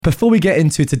Before we get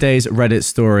into today's Reddit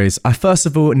stories, I first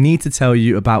of all need to tell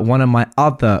you about one of my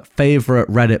other favorite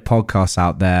Reddit podcasts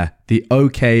out there, the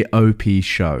OKOP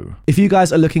Show. If you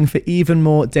guys are looking for even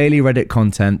more daily Reddit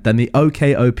content, then the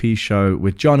OKOP Show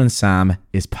with John and Sam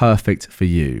is perfect for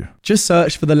you. Just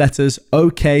search for the letters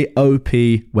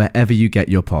OKOP wherever you get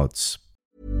your pods.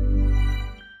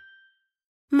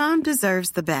 Mom deserves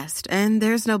the best, and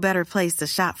there's no better place to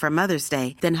shop for Mother's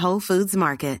Day than Whole Foods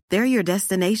Market. They're your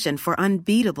destination for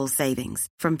unbeatable savings,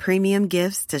 from premium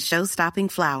gifts to show-stopping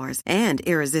flowers and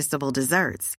irresistible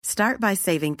desserts. Start by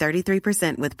saving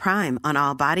 33% with Prime on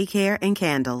all body care and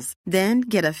candles. Then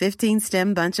get a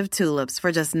 15-stem bunch of tulips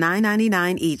for just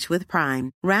 $9.99 each with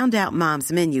Prime. Round out Mom's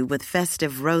menu with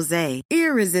festive rosé,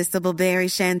 irresistible berry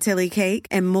chantilly cake,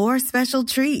 and more special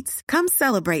treats. Come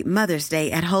celebrate Mother's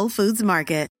Day at Whole Foods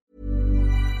Market.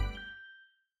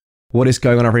 What is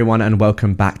going on, everyone, and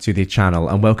welcome back to the channel,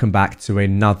 and welcome back to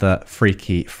another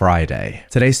Freaky Friday.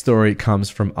 Today's story comes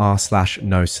from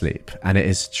r/NoSleep, and it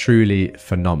is truly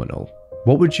phenomenal.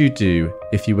 What would you do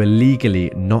if you were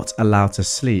legally not allowed to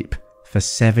sleep for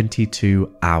 72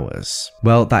 hours?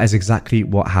 Well, that is exactly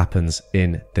what happens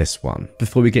in this one.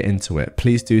 Before we get into it,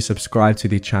 please do subscribe to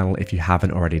the channel if you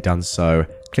haven't already done so.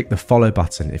 Click the follow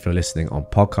button if you're listening on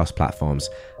podcast platforms,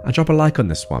 and drop a like on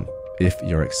this one if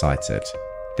you're excited.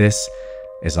 This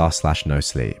is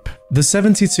r/NoSleep. The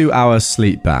 72-hour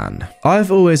sleep ban.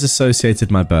 I've always associated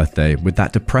my birthday with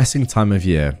that depressing time of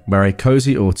year where a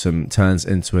cozy autumn turns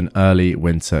into an early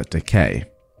winter decay,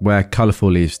 where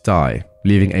colourful leaves die,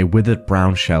 leaving a withered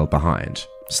brown shell behind.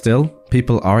 Still,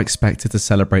 people are expected to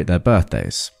celebrate their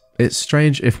birthdays. It's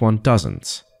strange if one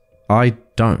doesn't. I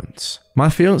don't. My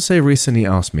fiancé recently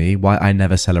asked me why I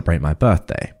never celebrate my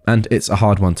birthday, and it's a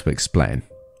hard one to explain.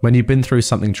 When you've been through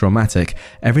something traumatic,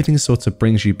 everything sort of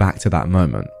brings you back to that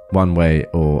moment, one way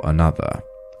or another.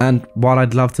 And while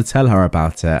I'd love to tell her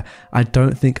about it, I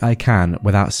don't think I can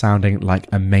without sounding like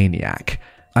a maniac.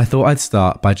 I thought I'd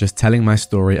start by just telling my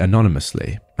story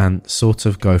anonymously, and sort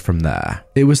of go from there.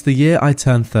 It was the year I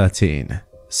turned 13.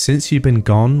 Since You've Been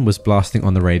Gone was blasting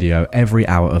on the radio every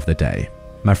hour of the day.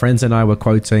 My friends and I were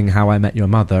quoting How I Met Your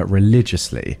Mother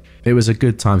religiously. It was a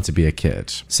good time to be a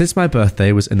kid. Since my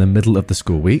birthday was in the middle of the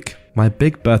school week, my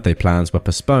big birthday plans were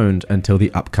postponed until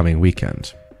the upcoming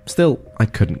weekend. Still, I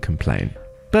couldn't complain.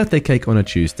 Birthday cake on a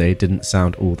Tuesday didn't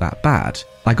sound all that bad.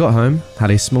 I got home, had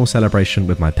a small celebration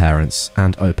with my parents,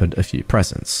 and opened a few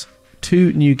presents.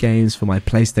 2 new games for my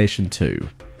PlayStation 2.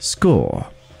 Score.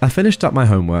 I finished up my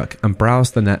homework and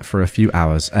browsed the net for a few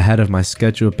hours ahead of my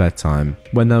scheduled bedtime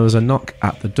when there was a knock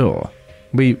at the door.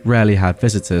 We rarely had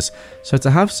visitors, so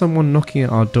to have someone knocking at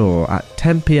our door at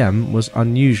 10 p.m. was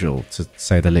unusual, to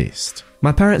say the least.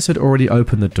 My parents had already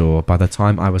opened the door by the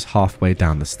time I was halfway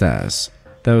down the stairs.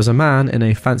 There was a man in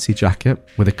a fancy jacket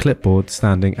with a clipboard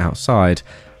standing outside,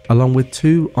 along with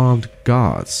 2 armed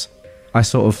guards. I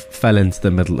sort of fell into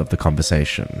the middle of the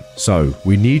conversation. "So,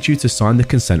 we need you to sign the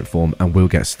consent form and we'll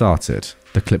get started,"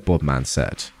 the clipboard man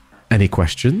said. "Any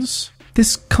questions?"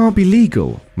 "This can't be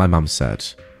legal," my mum said.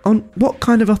 "On what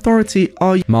kind of authority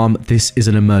are you?" "Mum, this is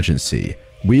an emergency.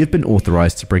 We have been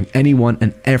authorised to bring anyone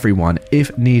and everyone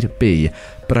if need be,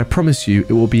 but I promise you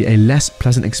it will be a less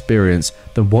pleasant experience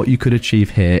than what you could achieve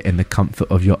here in the comfort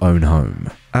of your own home."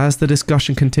 As the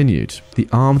discussion continued, the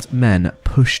armed men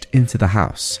pushed into the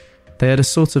house. They had a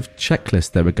sort of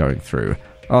checklist they were going through,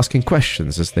 asking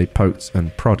questions as they poked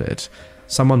and prodded.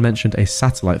 Someone mentioned a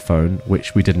satellite phone,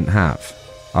 which we didn't have.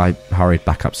 I hurried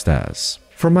back upstairs.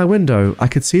 From my window, I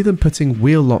could see them putting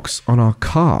wheel locks on our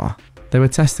car. They were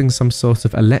testing some sort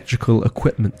of electrical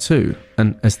equipment too,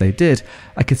 and as they did,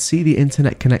 I could see the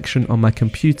internet connection on my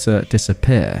computer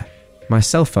disappear. My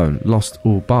cell phone lost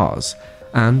all bars,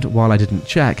 and while I didn't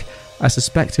check, I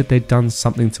suspected they'd done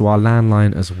something to our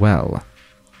landline as well.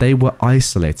 They were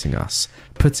isolating us,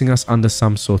 putting us under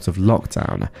some sort of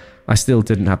lockdown. I still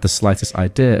didn't have the slightest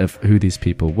idea of who these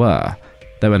people were.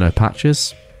 There were no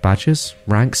patches, badges,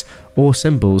 ranks, or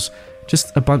symbols,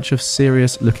 just a bunch of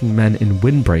serious-looking men in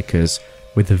windbreakers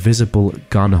with visible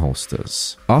gun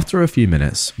holsters. After a few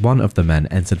minutes, one of the men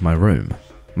entered my room.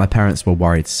 My parents were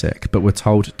worried sick, but were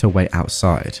told to wait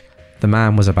outside. The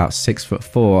man was about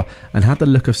 6'4" and had the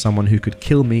look of someone who could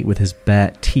kill me with his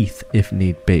bare teeth if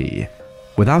need be.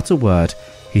 Without a word,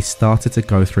 he started to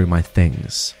go through my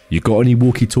things. "You got any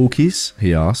walkie-talkies?"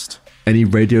 he asked. "Any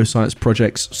radio science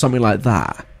projects, something like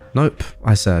that?" "Nope,"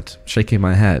 I said, shaking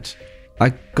my head.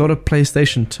 "I got a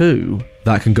PlayStation 2.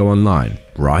 That can go online,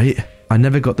 right?" I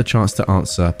never got the chance to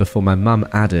answer before my mum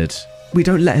added, "We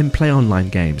don't let him play online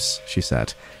games," she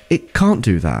said. "It can't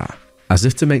do that." As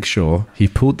if to make sure, he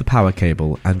pulled the power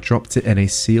cable and dropped it in a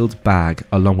sealed bag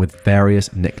along with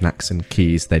various knickknacks and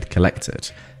keys they'd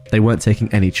collected. They weren't taking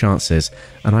any chances,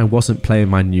 and I wasn't playing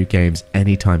my new games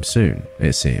anytime soon,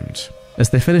 it seemed. As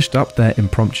they finished up their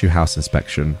impromptu house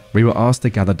inspection, we were asked to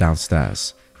gather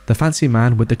downstairs. The fancy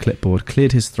man with the clipboard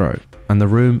cleared his throat, and the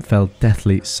room fell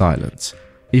deathly silent.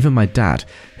 Even my dad,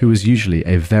 who was usually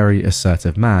a very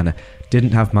assertive man,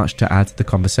 didn't have much to add to the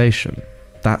conversation.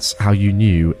 That's how you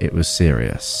knew it was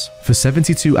serious. For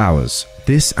 72 hours,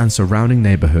 this and surrounding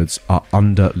neighborhoods are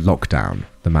under lockdown,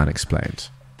 the man explained.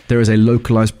 There is a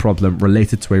localized problem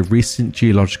related to a recent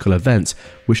geological event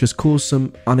which has caused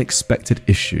some unexpected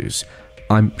issues.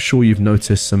 I'm sure you've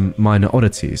noticed some minor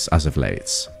oddities as of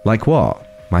late. Like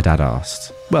what? My dad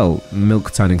asked. Well,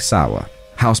 milk turning sour,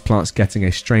 houseplants getting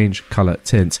a strange colour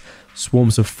tint,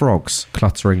 swarms of frogs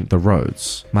cluttering the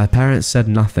roads. My parents said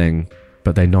nothing,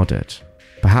 but they nodded.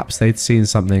 Perhaps they'd seen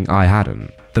something I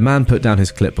hadn't. The man put down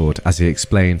his clipboard as he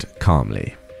explained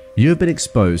calmly. You have been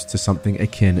exposed to something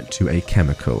akin to a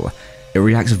chemical. It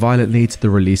reacts violently to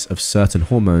the release of certain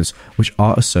hormones which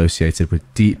are associated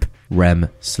with deep REM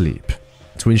sleep.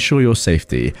 To ensure your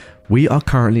safety, we are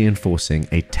currently enforcing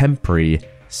a temporary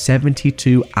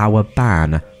 72-hour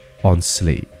ban on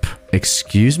sleep.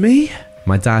 Excuse me?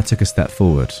 My dad took a step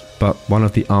forward, but one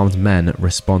of the armed men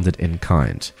responded in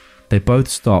kind. They both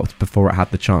stopped before it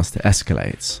had the chance to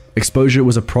escalate. Exposure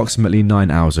was approximately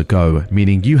 9 hours ago,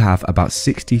 meaning you have about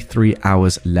 63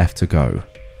 hours left to go.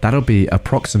 That'll be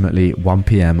approximately 1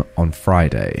 PM on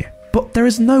Friday. But there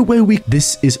is no way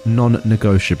This is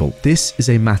non-negotiable. This is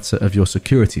a matter of your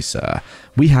security, sir.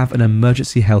 We have an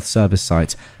emergency health service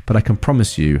site, but I can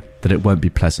promise you that it won't be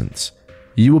pleasant.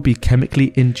 You will be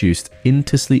chemically induced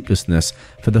into sleeplessness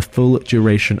for the full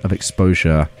duration of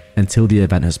exposure until the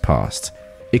event has passed.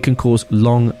 It can cause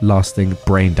long-lasting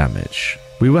brain damage.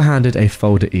 We were handed a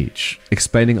folder each,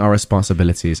 explaining our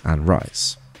responsibilities and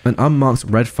rights. An unmarked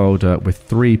red folder with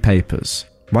 3 papers,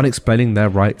 one explaining their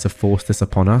right to force this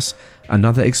upon us,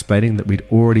 another explaining that we'd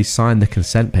already signed the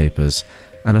consent papers,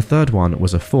 and a third one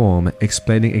was a form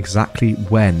explaining exactly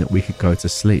when we could go to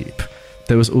sleep.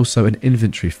 There was also an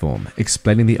inventory form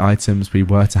explaining the items we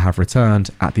were to have returned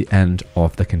at the end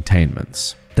of the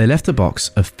containments. They left a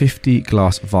box of 50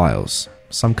 glass vials,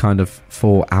 some kind of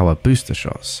 4-hour booster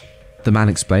shots. The man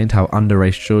explained how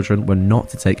underage children were not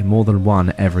to take more than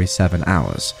one every 7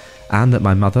 hours, and that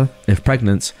my mother, if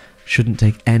pregnant, shouldn't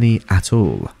take any at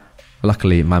all.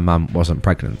 Luckily, my mum wasn't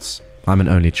pregnant. I'm an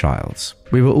only child.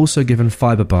 We were also given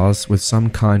fiber bars with some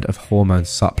kind of hormone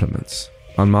supplements,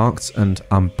 unmarked and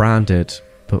unbranded,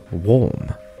 but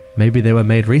warm. Maybe they were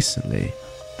made recently.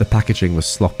 The packaging was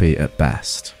sloppy at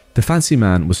best. The fancy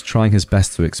man was trying his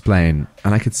best to explain,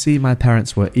 and I could see my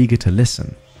parents were eager to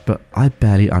listen, but I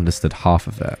barely understood half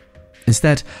of it.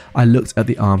 Instead, I looked at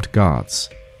the armed guards.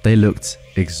 They looked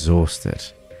exhausted.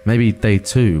 Maybe they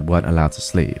too weren't allowed to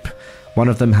sleep. One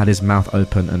of them had his mouth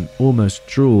open and almost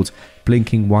drooled,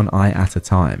 blinking one eye at a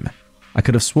time. I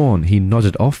could have sworn he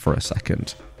nodded off for a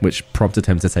second, which prompted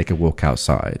him to take a walk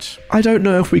outside. I don't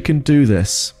know if we can do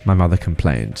this, my mother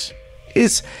complained.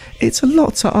 It's a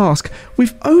lot to ask.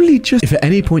 We've only just... If at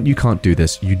any point you can't do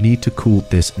this, you need to call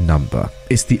this number.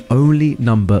 It's the only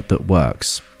number that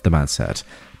works, the man said,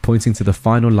 pointing to the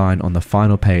final line on the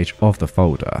final page of the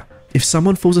folder. If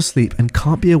someone falls asleep and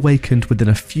can't be awakened within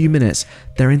a few minutes,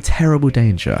 they're in terrible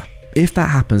danger. If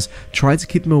that happens, try to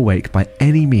keep them awake by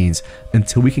any means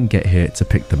until we can get here to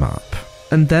pick them up.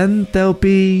 And then they'll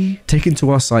be taken to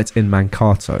our site in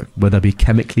Mankato, where they'll be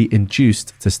chemically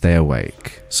induced to stay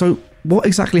awake. So what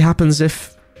exactly happens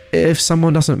if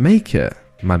someone doesn't make it?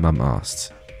 My mum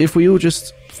asked. If we all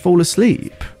just fall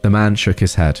asleep? The man shook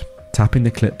his head, tapping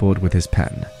the clipboard with his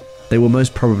pen. They will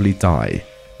most probably die.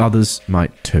 Others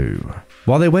might too.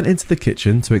 While they went into the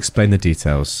kitchen to explain the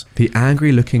details, the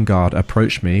angry-looking guard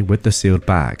approached me with the sealed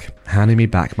bag, handing me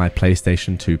back my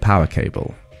PlayStation 2 power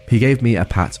cable. He gave me a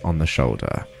pat on the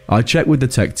shoulder. I checked with the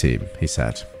tech team, he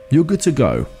said. You're good to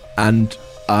go. And,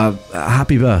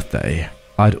 happy birthday.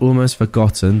 I'd almost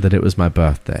forgotten that it was my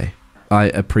birthday. I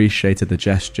appreciated the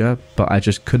gesture, but I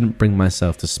just couldn't bring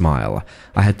myself to smile.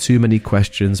 I had too many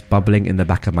questions bubbling in the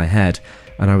back of my head,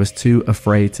 and I was too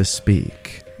afraid to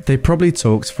speak. They probably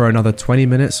talked for another 20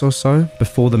 minutes or so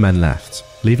before the men left,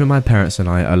 leaving my parents and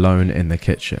I alone in the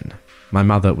kitchen. My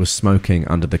mother was smoking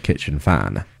under the kitchen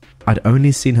fan. I'd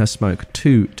only seen her smoke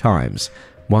 2 times,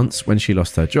 once when she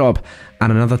lost her job,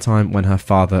 and another time when her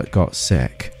father got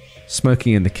sick.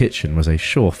 Smoking in the kitchen was a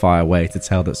surefire way to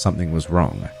tell that something was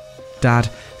wrong. Dad,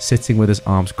 sitting with his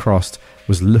arms crossed,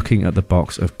 was looking at the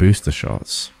box of booster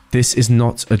shots. This is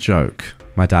not a joke,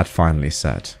 my dad finally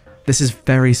said. This is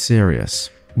very serious.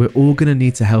 We're all going to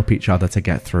need to help each other to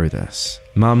get through this."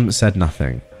 Mum said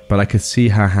nothing, but I could see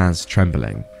her hands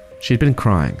trembling. She'd been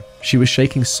crying. She was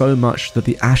shaking so much that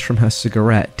the ash from her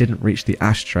cigarette didn't reach the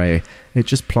ashtray, it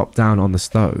just plopped down on the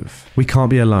stove. "We can't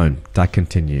be alone," Dad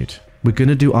continued. "We're going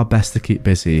to do our best to keep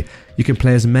busy. You can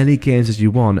play as many games as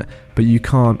you want, but you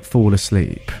can't fall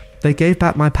asleep." "They gave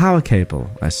back my power cable,"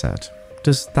 I said.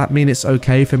 "Does that mean it's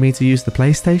okay for me to use the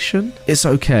PlayStation?" "It's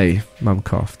okay," Mum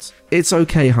coughed. "It's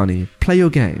okay, honey. Play your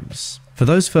games." For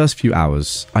those first few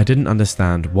hours, I didn't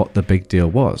understand what the big deal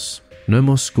was. No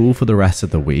more school for the rest of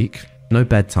the week, no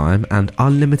bedtime, and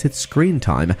unlimited screen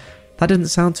time. That didn't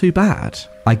sound too bad.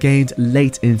 I gained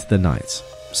late into the night.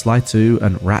 Sly 2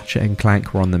 and Ratchet and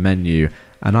Clank were on the menu,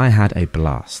 and I had a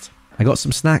blast. I got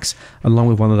some snacks along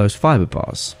with one of those fiber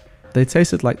bars. They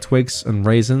tasted like twigs and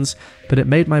raisins, but it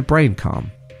made my brain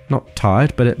calm. Not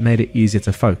tired, but it made it easier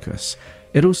to focus.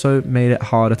 It also made it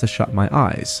harder to shut my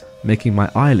eyes, making my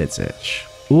eyelids itch.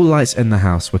 All lights in the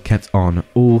house were kept on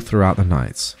all throughout the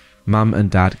night. Mum and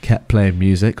Dad kept playing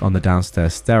music on the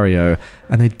downstairs stereo,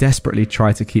 and they desperately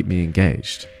tried to keep me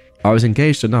engaged. I was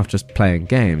engaged enough just playing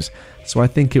games, so I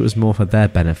think it was more for their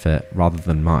benefit rather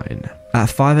than mine.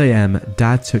 At 5 a.m,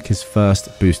 Dad took his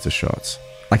first booster shot.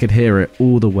 I could hear it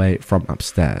all the way from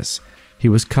upstairs. He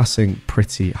was cussing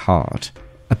pretty hard.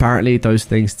 Apparently those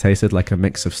things tasted like a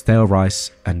mix of stale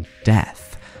rice and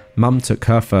death. Mum took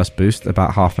her first boost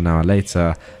about half an hour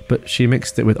later, but she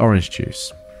mixed it with orange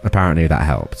juice. Apparently that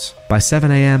helped. By 7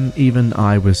 a.m, even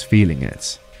I was feeling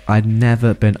it. I'd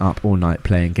never been up all night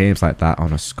playing games like that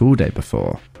on a school day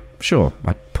before. Sure,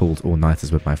 I pulled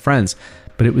all-nighters with my friends,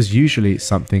 but it was usually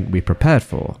something we prepared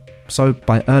for. So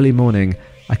by early morning,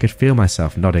 I could feel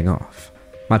myself nodding off.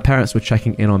 My parents were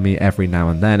checking in on me every now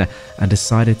and then and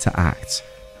decided to act.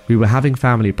 We were having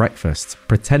family breakfast,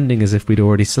 pretending as if we'd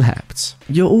already slept.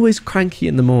 "You're always cranky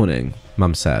in the morning,"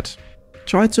 Mum said.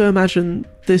 "Try to imagine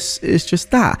this is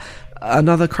just that,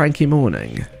 another cranky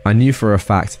morning." I knew for a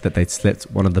fact that they'd slipped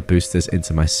one of the boosters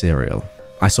into my cereal.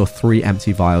 I saw 3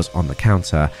 empty vials on the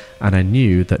counter, and I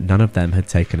knew that none of them had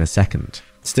taken a second.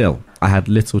 Still, I had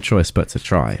little choice but to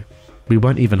try. We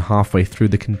weren't even halfway through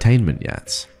the containment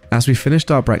yet. As we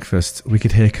finished our breakfast, we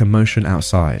could hear commotion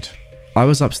outside. I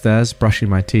was upstairs brushing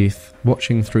my teeth,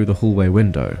 watching through the hallway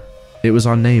window. It was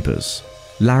our neighbours.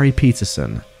 Larry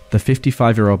Peterson, the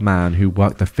 55-year-old man who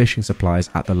worked the fishing supplies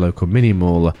at the local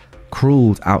mini-mall,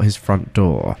 crawled out his front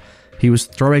door. He was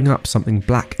throwing up something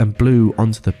black and blue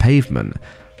onto the pavement.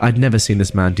 I'd never seen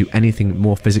this man do anything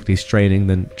more physically straining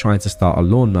than trying to start a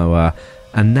lawnmower,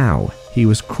 and now he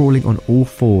was crawling on all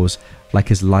fours like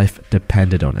his life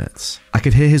depended on it. I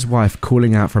could hear his wife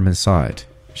calling out from inside.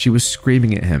 She was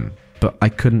screaming at him, but I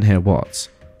couldn't hear what.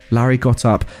 Larry got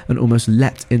up and almost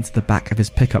leapt into the back of his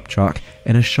pickup truck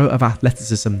in a show of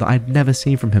athleticism that I'd never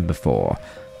seen from him before.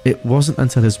 It wasn't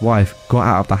until his wife got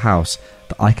out of the house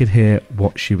that I could hear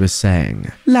what she was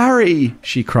saying. "Larry!"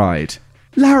 she cried.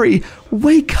 "Larry,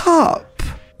 wake up!"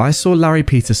 I saw Larry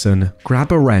Peterson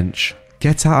grab a wrench,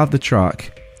 get out of the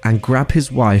truck, and grab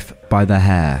his wife by the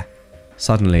hair.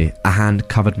 Suddenly, a hand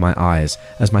covered my eyes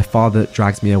as my father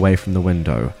dragged me away from the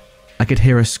window. I could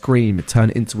hear a scream turn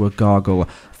into a gargle,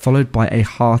 followed by a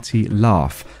hearty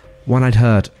laugh, one I'd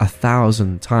heard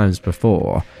 1,000 times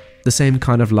before. The same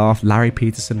kind of laugh Larry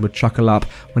Peterson would chuckle up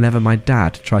whenever my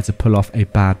dad tried to pull off a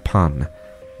bad pun.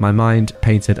 My mind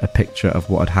painted a picture of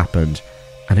what had happened,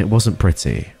 and it wasn't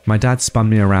pretty. My dad spun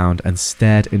me around and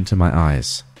stared into my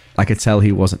eyes. I could tell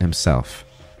he wasn't himself.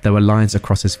 There were lines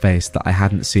across his face that I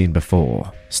hadn't seen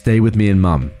before. "Stay with me and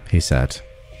Mum," he said.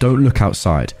 "Don't look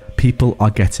outside. People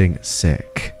are getting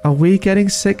sick." "Are we getting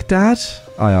sick, Dad?"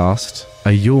 I asked,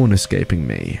 a yawn escaping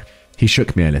me. He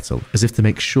shook me a little, as if to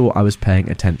make sure I was paying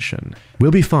attention. "We'll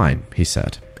be fine," he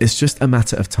said. "It's just a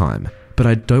matter of time, but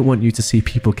I don't want you to see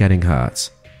people getting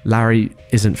hurt. Larry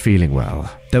isn't feeling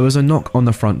well." There was a knock on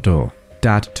the front door.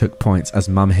 Dad took points as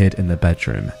Mum hid in the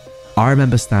bedroom. I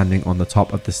remember standing on the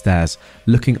top of the stairs,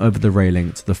 looking over the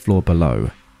railing to the floor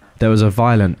below. There was a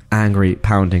violent, angry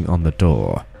pounding on the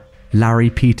door. Larry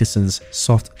Peterson's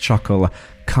soft chuckle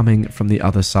coming from the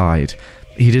other side.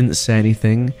 He didn't say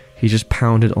anything, he just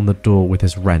pounded on the door with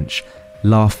his wrench,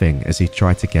 laughing as he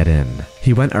tried to get in.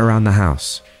 He went around the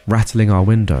house, rattling our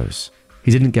windows.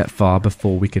 He didn't get far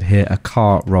before we could hear a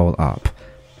car roll up.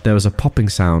 There was a popping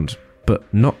sound, but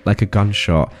not like a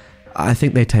gunshot. I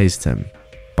think they tased him.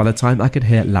 By the time I could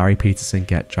hear Larry Peterson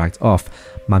get dragged off,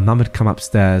 my mum had come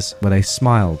upstairs with a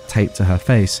smile taped to her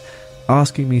face,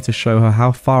 asking me to show her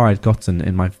how far I'd gotten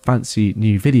in my fancy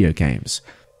new video games.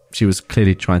 She was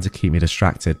clearly trying to keep me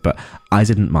distracted, but I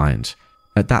didn't mind.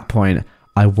 At that point,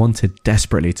 I wanted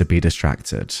desperately to be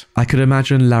distracted. I could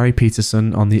imagine Larry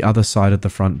Peterson on the other side of the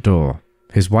front door,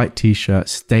 his white t-shirt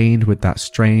stained with that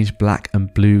strange black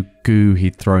and blue goo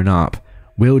he'd thrown up,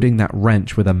 wielding that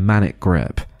wrench with a manic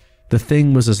grip. The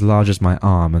thing was as large as my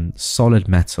arm and solid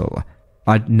metal.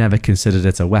 I'd never considered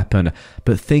it a weapon,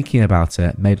 but thinking about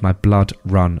it made my blood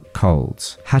run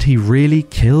cold. Had he really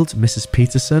killed Mrs.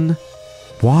 Peterson?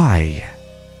 Why?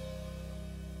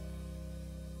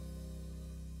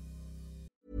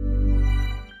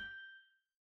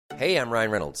 Hey, I'm Ryan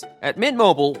Reynolds. At Mint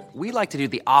Mobile, we like to do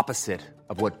the opposite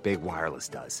of what Big Wireless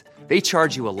does. They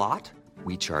charge you a lot,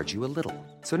 we charge you a little.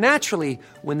 So naturally,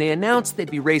 when they announced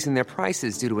they'd be raising their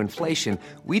prices due to inflation,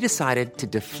 we decided to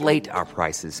deflate our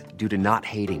prices due to not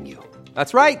hating you.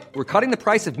 That's right. We're cutting the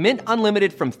price of Mint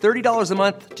Unlimited from $30 a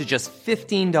month to just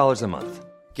 $15 a month.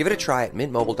 Give it a try at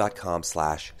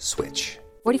mintmobile.com/switch.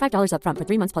 $45 up front for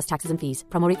 3 months plus taxes and fees.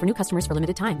 Promo rate for new customers for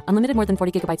limited time. Unlimited more than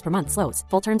 40 gigabytes per month. Slows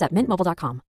full terms at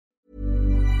mintmobile.com.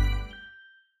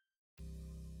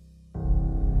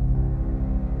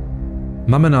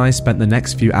 Mum and I spent the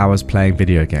next few hours playing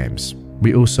video games.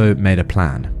 We also made a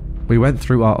plan. We went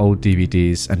through our old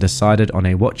DVDs and decided on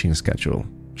a watching schedule.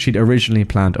 She'd originally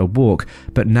planned a walk,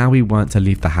 but now we weren't to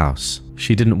leave the house.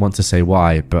 She didn't want to say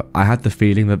why, but I had the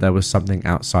feeling that there was something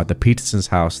outside the Petersons'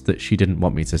 house that she didn't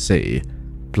want me to see.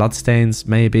 Bloodstains,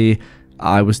 maybe?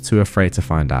 I was too afraid to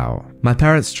find out. My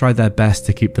parents tried their best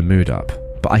to keep the mood up,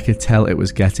 but I could tell it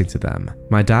was getting to them.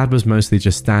 My dad was mostly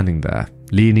just standing there,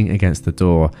 leaning against the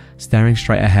door, staring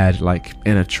straight ahead like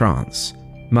in a trance.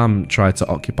 Mum tried to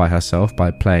occupy herself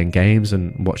by playing games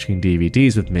and watching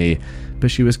DVDs with me, but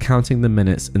she was counting the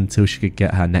minutes until she could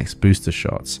get her next booster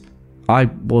shots. I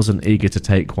wasn't eager to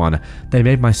take one. They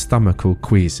made my stomach all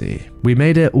queasy. We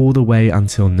made it all the way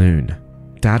until noon.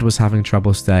 Dad was having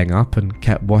trouble staying up and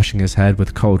kept washing his head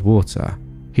with cold water.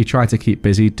 He tried to keep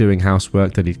busy doing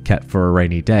housework that he'd kept for a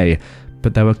rainy day,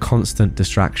 but there were constant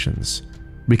distractions.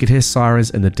 We could hear sirens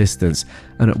in the distance,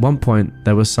 and at one point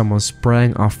there was someone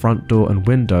spraying our front door and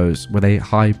windows with a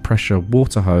high-pressure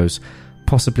water hose,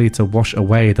 possibly to wash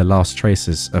away the last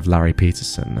traces of Larry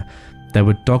Peterson. There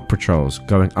were dog patrols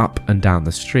going up and down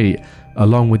the street,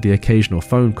 along with the occasional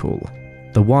phone call.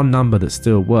 The one number that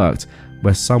still worked,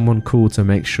 where someone called to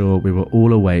make sure we were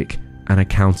all awake and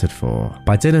accounted for.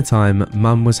 By dinner time,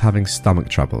 Mum was having stomach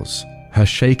troubles. Her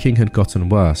shaking had gotten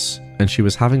worse, and she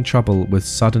was having trouble with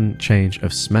sudden change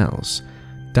of smells.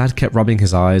 Dad kept rubbing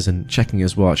his eyes and checking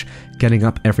his watch, getting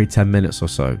up every 10 minutes or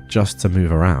so just to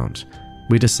move around.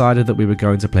 We decided that we were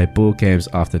going to play board games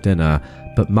after dinner,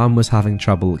 but Mum was having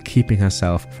trouble keeping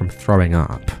herself from throwing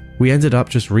up. We ended up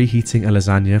just reheating a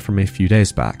lasagna from a few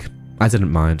days back. I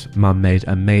didn't mind. Mum made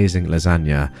amazing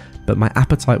lasagna, but my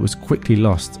appetite was quickly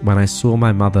lost when I saw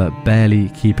my mother barely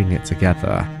keeping it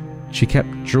together. She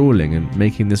kept drooling and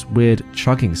making this weird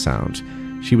chugging sound.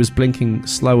 She was blinking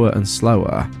slower and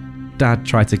slower. Dad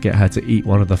tried to get her to eat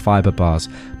one of the fiber bars,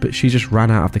 but she just ran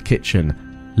out of the kitchen,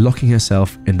 locking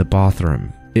herself in the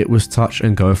bathroom. It was touch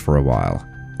and go for a while.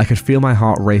 I could feel my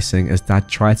heart racing as Dad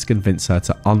tried to convince her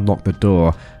to unlock the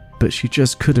door, but she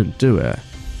just couldn't do it.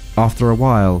 After a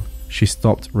while, she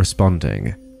stopped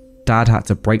responding. Dad had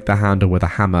to break the handle with a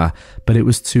hammer, but it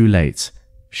was too late.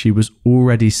 She was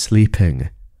already sleeping.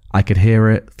 I could hear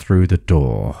it through the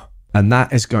door. And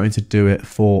that is going to do it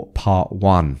for part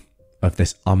 1 of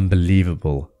this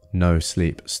unbelievable no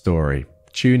sleep story.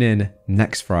 Tune in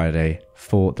next Friday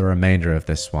for the remainder of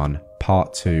this one.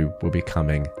 Part 2 will be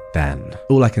coming then.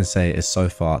 All I can say is so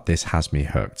far this has me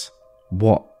hooked.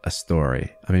 What a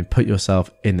story. I mean, put yourself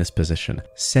in this position.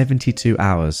 72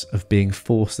 hours of being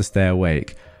forced to stay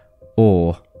awake,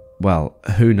 or, well,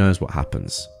 who knows what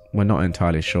happens. We're not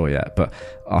entirely sure yet, but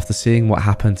after seeing what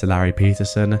happened to Larry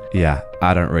Peterson, yeah,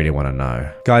 I don't really want to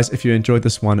know. Guys, if you enjoyed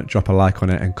this one, drop a like on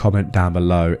it and comment down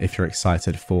below if you're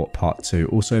excited for part 2.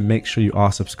 Also, make sure you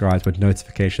are subscribed with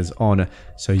notifications on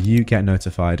so you get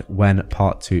notified when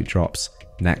part 2 drops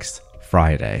next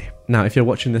Friday. Now, if you're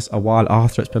watching this a while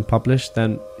after it's been published,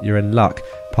 then you're in luck.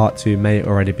 Part 2 may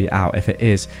already be out. If it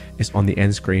is, it's on the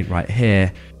end screen right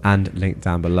here and linked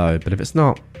down below. But if it's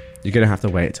not, you're going to have to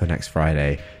wait till next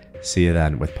Friday. See you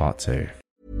then with part 2.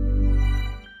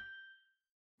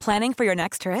 Planning for your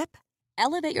next trip?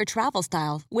 Elevate your travel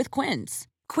style with Quince.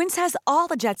 Quince has all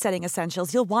the jet-setting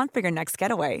essentials you'll want for your next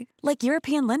getaway, like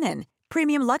European linen,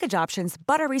 premium luggage options,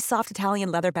 buttery soft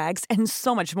Italian leather bags, and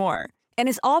so much more. And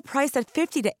is all priced at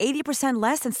 50 to 80%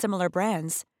 less than similar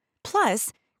brands. Plus,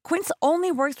 Quince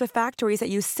only works with factories that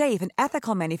use safe and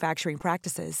ethical manufacturing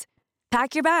practices.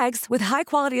 Pack your bags with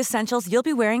high-quality essentials you'll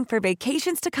be wearing for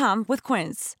vacations to come with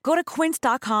Quince. Go to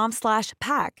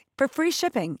quince.com/pack for free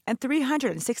shipping and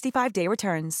 365-day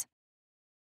returns.